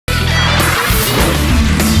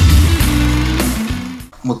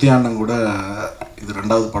முத்தியாண்ணன் கூட இது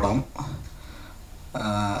 2வது படம்.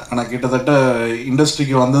 ஆனால் கிட்டத்தட்ட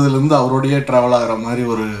இண்டஸ்ட்ரிக்கு வந்ததுலேருந்து அவரோடையே ட்ராவல் ஆகிற மாதிரி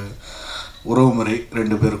ஒரு உறவு முறை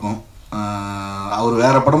 2 பேருக்கும். அவர்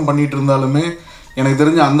வேறு படம் பண்ணிகிட்டு இருந்தாலுமே எனக்கு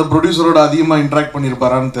தெரிஞ்ச அந்த ப்ரொடியூசரோட அதிகமாக இன்ட்ராக்ட்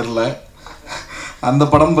பண்ணியிருப்பாரான்னு தெரில. அந்த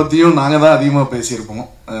படம் பற்றியும் நாங்கள் தான் அதிகமாக பேசியிருப்போம்.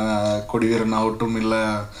 கொடிவீரன் ஆகட்டும், இல்லை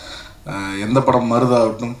எந்த படம்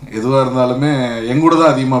மருதாகட்டும், எதுவாக இருந்தாலுமே எங்கூட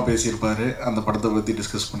தான் அதிகமாக பேசியிருப்பார். அந்த படத்தை பற்றி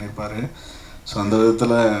டிஸ்கஸ் பண்ணியிருப்பார். ஸோ அந்த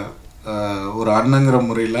விதத்தில் ஒரு அண்ணங்கிற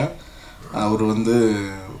முறையில் அவர் வந்து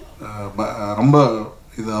ரொம்ப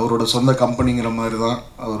இது அவரோட சொந்த கம்பெனிங்கிற மாதிரி தான்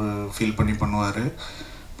அவர் ஃபீல் பண்ணி பண்ணுவார்.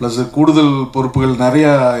 ப்ளஸ் கூடுதல் பொறுப்புகள்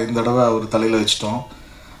நிறையா இந்த தடவை அவர் தலையில் வச்சிட்டோம்.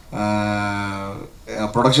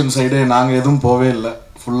 ப்ரொடக்ஷன் சைடே நாங்கள் எதுவும் போவே இல்லை.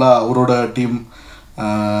 ஃபுல்லாக அவரோட டீம்,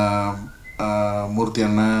 மூர்த்தி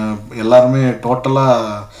அண்ணன் எல்லாருமே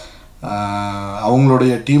டோட்டலாக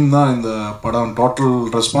அவங்களுடைய டீம் தான் இந்த படம் டோட்டல்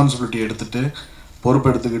ரெஸ்பான்சிபிலிட்டி எடுத்துகிட்டு பொறுப்பு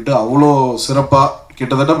எடுத்துக்கிட்டு அவ்வளோ சிறப்பாக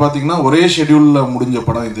கிட்டத்தட்ட பார்த்திங்கன்னா ஒரே ஷெட்யூலில் முடிஞ்ச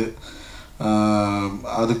படம் இது.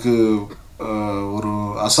 அதுக்கு ஒரு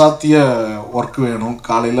அசாத்திய ஒர்க் வேணும்.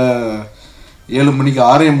 காலையில் 7 மணிக்கு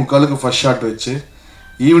 6:45 ஃபர்ஸ்ட் ஷாட் வச்சு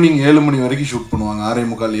ஈவினிங் 7 மணி வரைக்கும் ஷூட் பண்ணுவாங்க.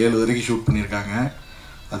 6:45 7 வரைக்கும் ஷூட் பண்ணியிருக்காங்க.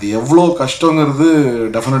 அது எவ்வளோ கஷ்டங்கிறது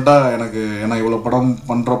டெஃபினட்டாக எனக்கு, ஏன்னா இவ்வளோ படம்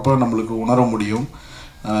பண்ணுறப்ப நம்மளுக்கு உணர முடியும்.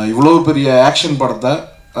 இவ்வளோ பெரிய ஆக்ஷன் படத்தை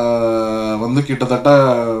வந்து கிட்டத்தட்ட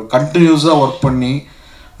கண்டினியூஸாக ஒர்க் பண்ணி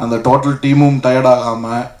அந்த டோட்டல் டீமும்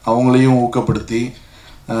டயர்டாகாமல் அவங்களையும் ஊக்கப்படுத்தி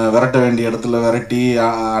விரட்ட வேண்டிய இடத்துல விரட்டி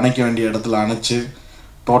அணைக்க வேண்டிய இடத்துல அணைச்சி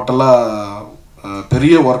டோட்டலாக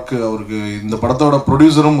பெரிய ஒர்க்கு அவருக்கு. இந்த படத்தோட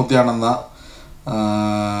ப்ரொடியூசரும் முத்தியானந்த் தான்,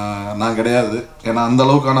 நான் கிடையாது. ஏன்னா அந்த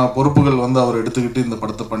அளவுக்கான பொறுப்புகள் வந்து அவர் எடுத்துக்கிட்டு இந்த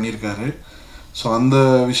படத்தை பண்ணியிருக்காரு. ஸோ அந்த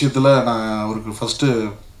விஷயத்தில் நான் அவருக்கு ஃபஸ்ட்டு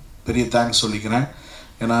பெரிய தேங்க்ஸ் சொல்லிக்கிறேன்.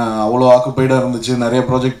 ஏன்னா அவ்வளோ ஆக்குப்பைடாக இருந்துச்சு, நிறைய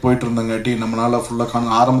ப்ராஜெக்ட் போயிட்டு இருந்தங்காட்டி நம்மளால் ஃபுல்லாக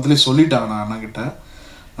ஆரம்பத்துலேயே சொல்லிட்டேன் நான் அண்ணாக்கிட்ட.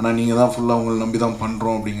 ஆனால் நீங்கள் தான் ஃபுல்லாக உங்களை நம்பி தான்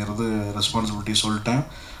பண்ணுறோம் அப்படிங்கிறது ரெஸ்பான்சிபிலிட்டி சொல்லிட்டேன்.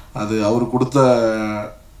 அது அவர் கொடுத்த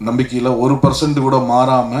நம்பிக்கையில் 1% கூட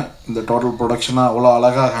மாறாமல் இந்த டோட்டல் ப்ரொடக்ஷனாக அவ்வளோ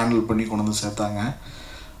அழகாக ஹேண்டில் பண்ணி கொண்டு வந்து சேர்த்தாங்க.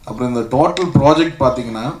 அப்புறம் இந்த டோட்டல் ப்ராஜெக்ட்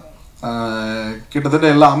பார்த்திங்கன்னா கிட்டத்தட்ட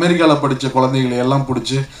எல்லாம் அமெரிக்காவில் படித்த குழந்தைகளை எல்லாம்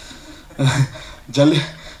பிடிச்சி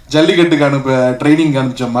ஜல்லிக்கட்டுக்கு ட்ரைனிங்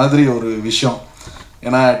அனுப்பிச்ச மாதிரி ஒரு விஷயம்.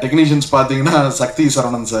 ஏன்னா டெக்னீஷியன்ஸ் பார்த்தீங்கன்னா சக்தி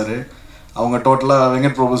சரவணன் சார், அவங்க டோட்டலாக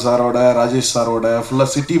வெங்கட் பிரபு சாரோட, ராஜேஷ் சாரோட ஃபுல்லாக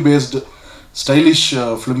city based stylish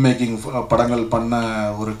film making படங்கள் பண்ண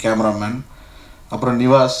ஒரு கேமராமேன். அப்புறம்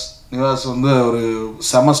நிவாஸ் வந்து ஒரு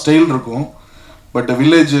செம ஸ்டைல் இருக்கும். பட்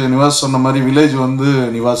வில்லேஜ், நிவாஸ் சொன்ன மாதிரி வில்லேஜ் வந்து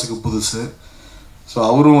நிவாஸுக்கு புதுசு. ஸோ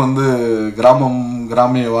அவரும் வந்து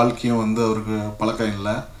கிராமிய வாழ்க்கையும் வந்து அவருக்கு பழக்கம்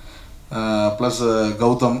இல்லை. ப்ளஸ்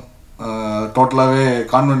கௌதம் டோட்டலாகவே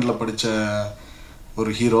கான்வென்ட்டில் படித்த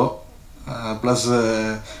ஒரு ஹீரோ. ப்ளஸ்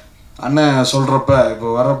அண்ணன் சொல்கிறப்ப இப்போ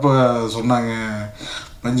வர்றப்போ சொன்னாங்க,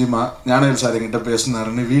 மஞ்சிமா ஞானவேல் சார் என்கிட்ட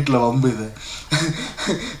பேசினாருன்னு. வீட்டில் வம்பு இது.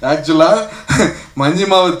 ஆக்சுவலாக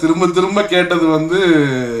மஞ்சிமாவை திரும்ப கேட்டது வந்து,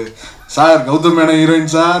 சார் கௌதம் மேன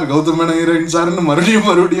ஹீரோயின் சார், கௌதம் மேன ஹீரோயின் சார்னு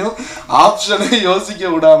மறுபடியும் ஆப்ஷனே யோசிக்க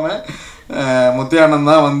விடாமல் முத்தியானந்த்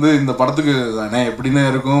தான் வந்து இந்த படத்துக்கு அண்ணே எப்படின்னா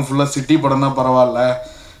இருக்கும், ஃபுல்லாக சிட்டி படம்னா பரவாயில்ல,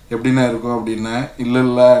 எப்படின்னா இருக்கும் அப்படின்னா,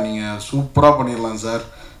 இல்லை நீங்கள் சூப்பராக பண்ணிடலாம் சார்,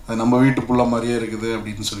 அது நம்ம வீட்டு புள்ள மாதிரியே இருக்குது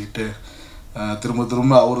அப்படின்னு சொல்லிட்டு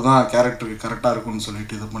திரும்ப அவர் தான் கேரக்டருக்கு கரெக்டாக இருக்கும்னு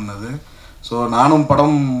சொல்லிட்டு இது பண்ணது. ஸோ நானும்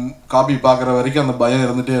படம் காப்பி பார்க்குற வரைக்கும் அந்த பயம்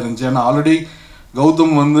இருந்துகிட்டே இருந்துச்சு. ஏன்னா ஆல்ரெடி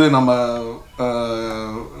கௌதம் வந்து நம்ம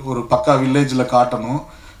ஒரு பக்கா வில்லேஜில் காட்டணும்,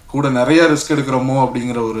 கூட நிறைய ரிஸ்க் எடுக்கிறோமோ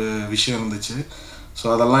அப்படிங்கிற ஒரு விஷயம் இருந்துச்சு. ஸோ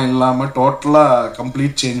அதெல்லாம் இல்லாமல் டோட்டலாக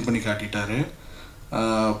கம்ப்ளீட் சேஞ்ச் பண்ணி காட்டிட்டாரு.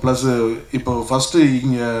 ப்ளஸ்ஸு இப்போ ஃபஸ்ட்டு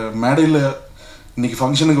இங்கே மேடையில் இன்றைக்கி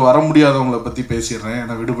ஃபங்க்ஷனுக்கு வர முடியாதவங்களை பற்றி பேசிடுறேன்,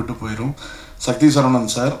 ஏன்னா விடுபட்டு போயிடும். சக்தி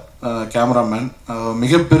சரவணன் சார் கேமராமேன்,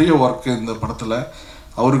 மிகப்பெரிய ஒர்க்கு இந்த படத்தில்.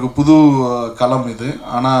 அவருக்கு புது களம் இது,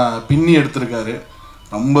 ஆனால் பின்னி எடுத்திருக்காரு,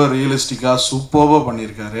 ரொம்ப ரியலிஸ்டிக்காக சூப்பராக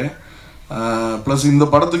பண்ணியிருக்காரு. ப்ளஸ் இந்த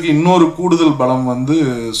படத்துக்கு இன்னொரு கூடுதல் பலம் வந்து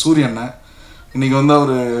சூரியண்ணன். இன்றைக்கி வந்து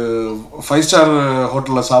அவர் 5 ஸ்டார்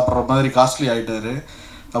ஹோட்டலில் சாப்பிட்ற மாதிரி காஸ்ட்லி ஆகிட்டார்.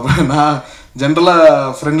 அப்புறம் நான் ஜென்ரலாக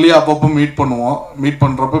ஃப்ரெண்ட்லியாக அப்பப்போ மீட்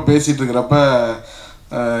பண்ணுறப்ப பேசிகிட்டு இருக்கிறப்ப,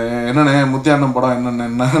 என்னண்ணே முத்தியாண்ணன் படம்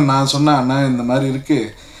என்னென்ன நான் சொன்னேன், அண்ணன் இந்த மாதிரி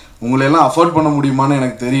இருக்குது, உங்களையெல்லாம் அஃபோர்ட் பண்ண முடியுமான்னு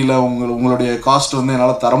எனக்கு தெரியல, உங்களுடைய காஸ்ட் வந்து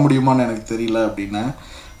என்னால் தர முடியுமான்னு எனக்கு தெரியல அப்படின்னா,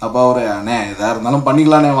 அப்போ அவர் அண்ணே எதாக இருந்தாலும்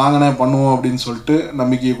பண்ணிக்கலாண்ணே, வாங்கண்ணே பண்ணுவோம் அப்படின்னு சொல்லிட்டு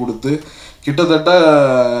நம்பிக்கையை கொடுத்து கிட்டத்தட்ட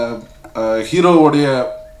ஹீரோவுடைய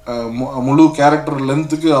முழு கேரக்டர்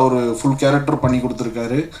லென்த்துக்கு அவர் ஃபுல் கேரக்டர் பண்ணி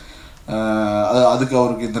கொடுத்துருக்காரு. அதுக்கு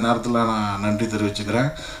அவருக்கு இந்த நேரத்தில் நான் நன்றி தெரிவிச்சுக்கிறேன்.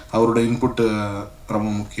 அவரோட இன்புட்டு ரொம்ப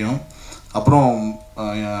முக்கியம். அப்புறம்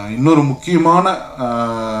இன்னொரு முக்கியமான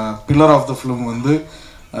பில்லர் ஆஃப் த ஃபிலிம் வந்து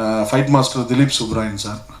fight master Dilip Subrayan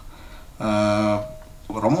sir.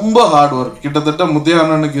 ரொம்ப ஹார்ட் ஒர்க். கிட்டத்தட்ட முத்தையா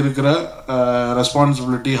அண்ணனுக்கு இருக்கிற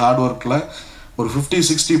ரெஸ்பான்சிபிலிட்டி ஹார்ட் ஒர்க்கில் ஒரு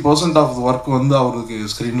 50-60% ஆஃப் ஒர்க் வந்து அவருக்கு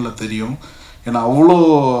ஸ்க்ரீனில் தெரியும். ஏன்னா அவ்வளோ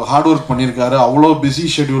ஹார்ட் ஒர்க் பண்ணியிருக்காரு. அவ்வளோ பிஸி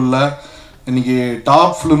ஷெட்யூலில் இன்றைக்கி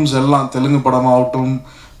டாப் ஃபிலிம்ஸ் எல்லாம் தெலுங்கு படமாகட்டும்,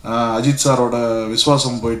 அஜித் சாரோட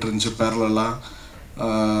விஸ்வாசம் போயிட்டு இருந்துச்சு பேரலாம்,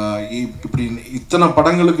 இப்படி இத்தனை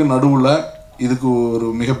படங்களுக்கு நடுவில் இதுக்கு ஒரு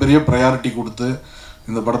மிகப்பெரிய ப்ரையாரிட்டி கொடுத்து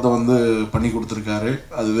இந்த படத்தை வந்து பண்ணி கொடுத்துருக்காரு.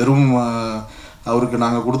 அது வெறும் அவருக்கு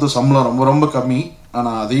நாங்கள் கொடுத்த சம்பளம் ரொம்ப ரொம்ப கம்மி.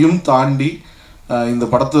 ஆனால் அதையும் தாண்டி இந்த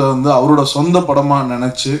படத்தை வந்து அவரோட சொந்த படமாக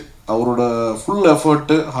நினச்சி அவரோட ஃபுல்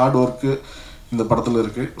எஃபர்ட்டு ஹார்ட் ஒர்க்கு இந்த படத்தில்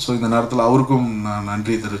இருக்குது. ஸோ இந்த நேரத்தில் அவருக்கும் நான்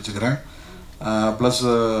நன்றி தெரிவிச்சுக்கிறேன். ப்ளஸ்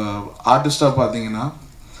ஆர்டிஸ்டாக பார்த்தீங்கன்னா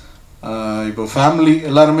இப்போ ஃபேமிலி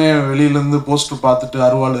எல்லாருமே வெளியிலேருந்து போஸ்டர் பார்த்துட்டு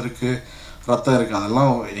அருவாள் இருக்குது, ரத்தம் இருக்குது,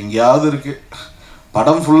 அதெல்லாம் எங்கேயாவது இருக்குது.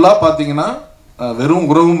 படம் ஃபுல்லாக பார்த்தீங்கன்னா வெறும்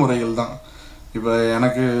உறவு முறைகள் தான். இப்போ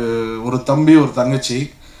எனக்கு ஒரு தம்பி ஒரு தங்கச்சி,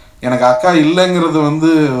 எனக்கு அக்கா இல்லைங்கிறது வந்து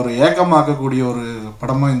ஒரு ஏக்கமாக்கக்கூடிய ஒரு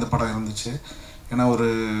படமாக இந்த படம் இருந்துச்சு. ஏன்னா ஒரு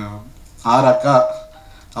 6 அக்கா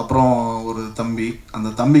அப்புறம் ஒரு தம்பி, அந்த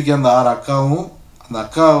தம்பிக்கு அந்த 6 அக்காவும் அந்த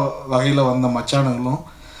அக்கா வகையில் வந்த மச்சானுங்களும்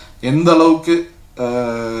எந்த அளவுக்கு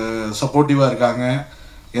சப்போர்ட்டிவாக இருக்காங்க,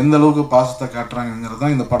 எந்த அளவுக்கு பாசத்தை காட்டுறாங்கங்கிறது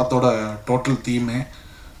தான் இந்த படத்தோட டோட்டல் தீமே.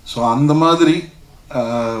 ஸோ அந்த மாதிரி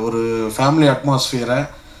ஒரு ஃபேமிலி அட்மாஸ்ஃபியரை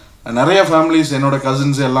நிறைய ஃபேமிலிஸ் என்னோடய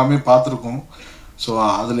கசின்ஸ் எல்லாமே பார்த்துருக்கோம். ஸோ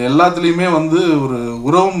அதில் எல்லாத்துலேயுமே வந்து ஒரு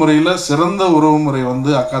உறவு முறையில் சிறந்த உறவு முறை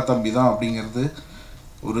வந்து அக்கா தம்பி தான் அப்படிங்கிறது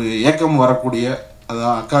ஒரு ஏக்கம் வரக்கூடிய.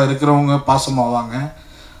 அதான் அக்கா இருக்கிறவங்க பாசமாவாங்க,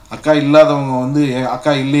 அக்கா இல்லாதவங்க வந்து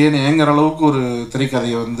அக்கா இல்லையேன்னு ஏங்குற அளவுக்கு ஒரு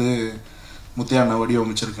திரைக்கதையை வந்து முத்தையா அண்ணா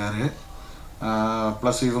வடிவமைச்சிருக்காரு.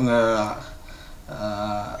 ப்ளஸ் இவங்க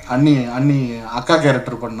அண்ணி அக்கா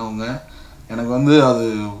கேரக்டர் பண்ணவங்க எனக்கு வந்து அது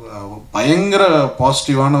பயங்கர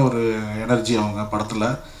பாசிட்டிவான ஒரு எனர்ஜி அவங்க படத்தில்.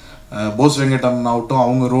 போஸ் வெங்கடன் ஆகட்டும்,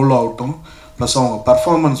 அவங்க ரோல் ஆகட்டும், ப்ளஸ் அவங்க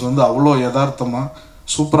பர்ஃபார்மன்ஸ் வந்து அவ்வளோ யதார்த்தமாக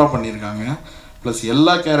சூப்பராக பண்ணியிருக்காங்க. ப்ளஸ்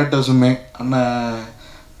எல்லா கேரக்டர்ஸுமே அண்ணன்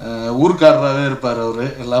ஊர்க்காரராகவே இருப்பார் அவர்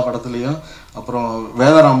எல்லா படத்துலேயும். அப்புறம்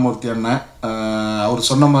வேதராமூர்த்தி அண்ணன் அவர்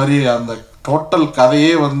சொன்ன மாதிரி அந்த டோட்டல்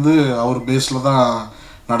கதையே வந்து அவர் பேஸில் தான்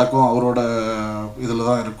நடக்கும், அவரோட இதில்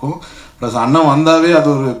தான் இருக்கும். ப்ளஸ் அண்ணன் வந்தாவே அது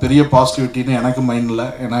ஒரு பெரிய பாசிட்டிவிட்டின்னு எனக்கு மைண்டில்.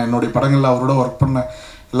 ஏன்னா என்னுடைய படங்களில் அவரோட ஒர்க் பண்ண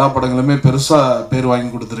எல்லா படங்களுமே பெருசாக பேர் வாங்கி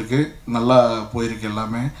கொடுத்துருக்கு, நல்லா போயிருக்கு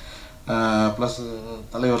எல்லாமே. ப்ளஸ்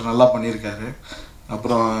தலைவர் நல்லா பண்ணியிருக்காரு.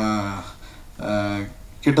 அப்புறம்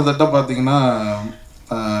கிட்டத்தட்ட பார்த்திங்கன்னா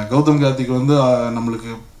கௌதம் கார்த்திக் வந்து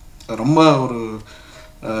நம்மளுக்கு ரொம்ப ஒரு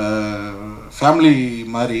ஃபேமிலி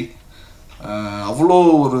மாதிரி, அவ்வளோ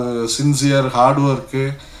ஒரு சின்சியர் ஹார்ட் ஒர்க்கு,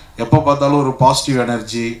 எப்போ பார்த்தாலும் ஒரு பாசிட்டிவ்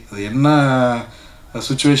எனர்ஜி. அது என்ன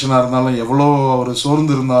சுச்சுவேஷனாக இருந்தாலும், எவ்வளோ அவர்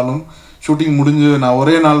சோர்ந்து இருந்தாலும், ஷூட்டிங் முடிஞ்சு நான்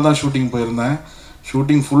ஒரே நாள் தான் ஷூட்டிங் போயிருந்தேன்.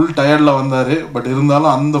 ஷூட்டிங் ஃபுல் டயர்டில் வந்தார். பட்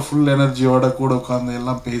இருந்தாலும் அந்த ஃபுல் எனர்ஜியோட கூட உட்காந்து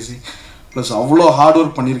எல்லாம் பேசி, ப்ளஸ் அவ்வளோ ஹார்ட்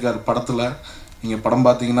ஒர்க் பண்ணியிருக்காரு படத்தில். நீங்கள் படம்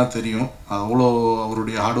பார்த்தீங்கன்னா தெரியும், அவ்வளோ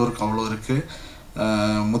அவருடைய ஹார்ட் ஒர்க் அவ்வளோ இருக்குது.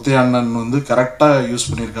 முத்தையா அண்ணன் வந்து கரெக்டாக யூஸ்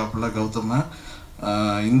பண்ணியிருக்காப்புல கௌதமை.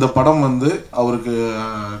 இந்த படம் வந்து அவருக்கு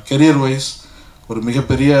கெரியர் வைஸ் ஒரு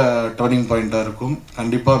மிகப்பெரிய டர்னிங் பாயிண்ட்டாக இருக்கும்.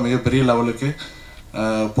 கண்டிப்பாக மிகப்பெரிய லெவலுக்கு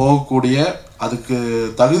போகக்கூடிய, அதுக்கு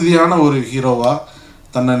தகுதியான ஒரு ஹீரோவாக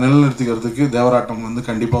தன்னை நிலைநிறுத்திக்கிறதுக்கு தேவராட்டம் வந்து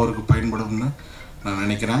கண்டிப்பாக அவருக்கு பயன்படும்னு நான்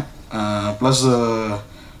நினைக்கிறேன். ப்ளஸ்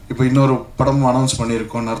இப்போ இன்னொரு படம் அனௌன்ஸ்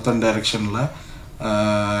பண்ணியிருக்கோம் நர்த்தன் டைரக்ஷனில்,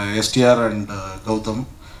 எஸ்டிஆர் அண்ட் கௌதம்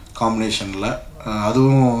காம்பினேஷனில்.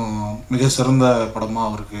 அதுவும் மிக சிறந்த படமாக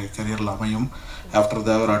அவருக்கு கெரியரில் அமையும். ஆஃப்டர்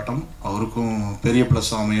தேவராட்டம் அவருக்கும் பெரிய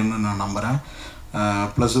ப்ளஸ் அமையும்னு நான் நம்புகிறேன்.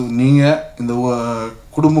 ப்ளஸ் நீங்கள் இந்த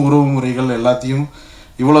குடும்ப உறவு முறைகள் எல்லாத்தையும்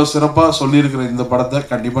இவ்வளோ சிறப்பாக சொல்லியிருக்கிற இந்த படத்தை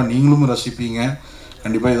கண்டிப்பாக நீங்களும் ரசிப்பீங்க,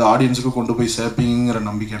 கண்டிப்பாக இது ஆடியன்ஸுக்கு கொண்டு போய் சேர்ப்பீங்கிற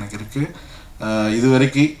நம்பிக்கை எனக்கு இருக்குது. இது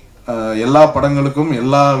வரைக்கும் எல்லா படங்களுக்கும்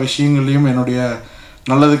எல்லா விஷயங்கள்லையும் என்னுடைய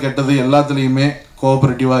நல்லது கெட்டது எல்லாத்துலேயுமே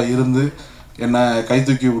கோஆப்ரேட்டிவாக இருந்து என்னை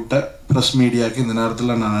கைதூக்கி விட்ட ப்ரெஸ் மீடியாவுக்கு இந்த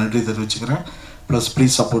நேரத்தில் நான் நன்றி தெரிவிச்சுக்கிறேன். Plus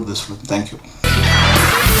please support this film. Thank you.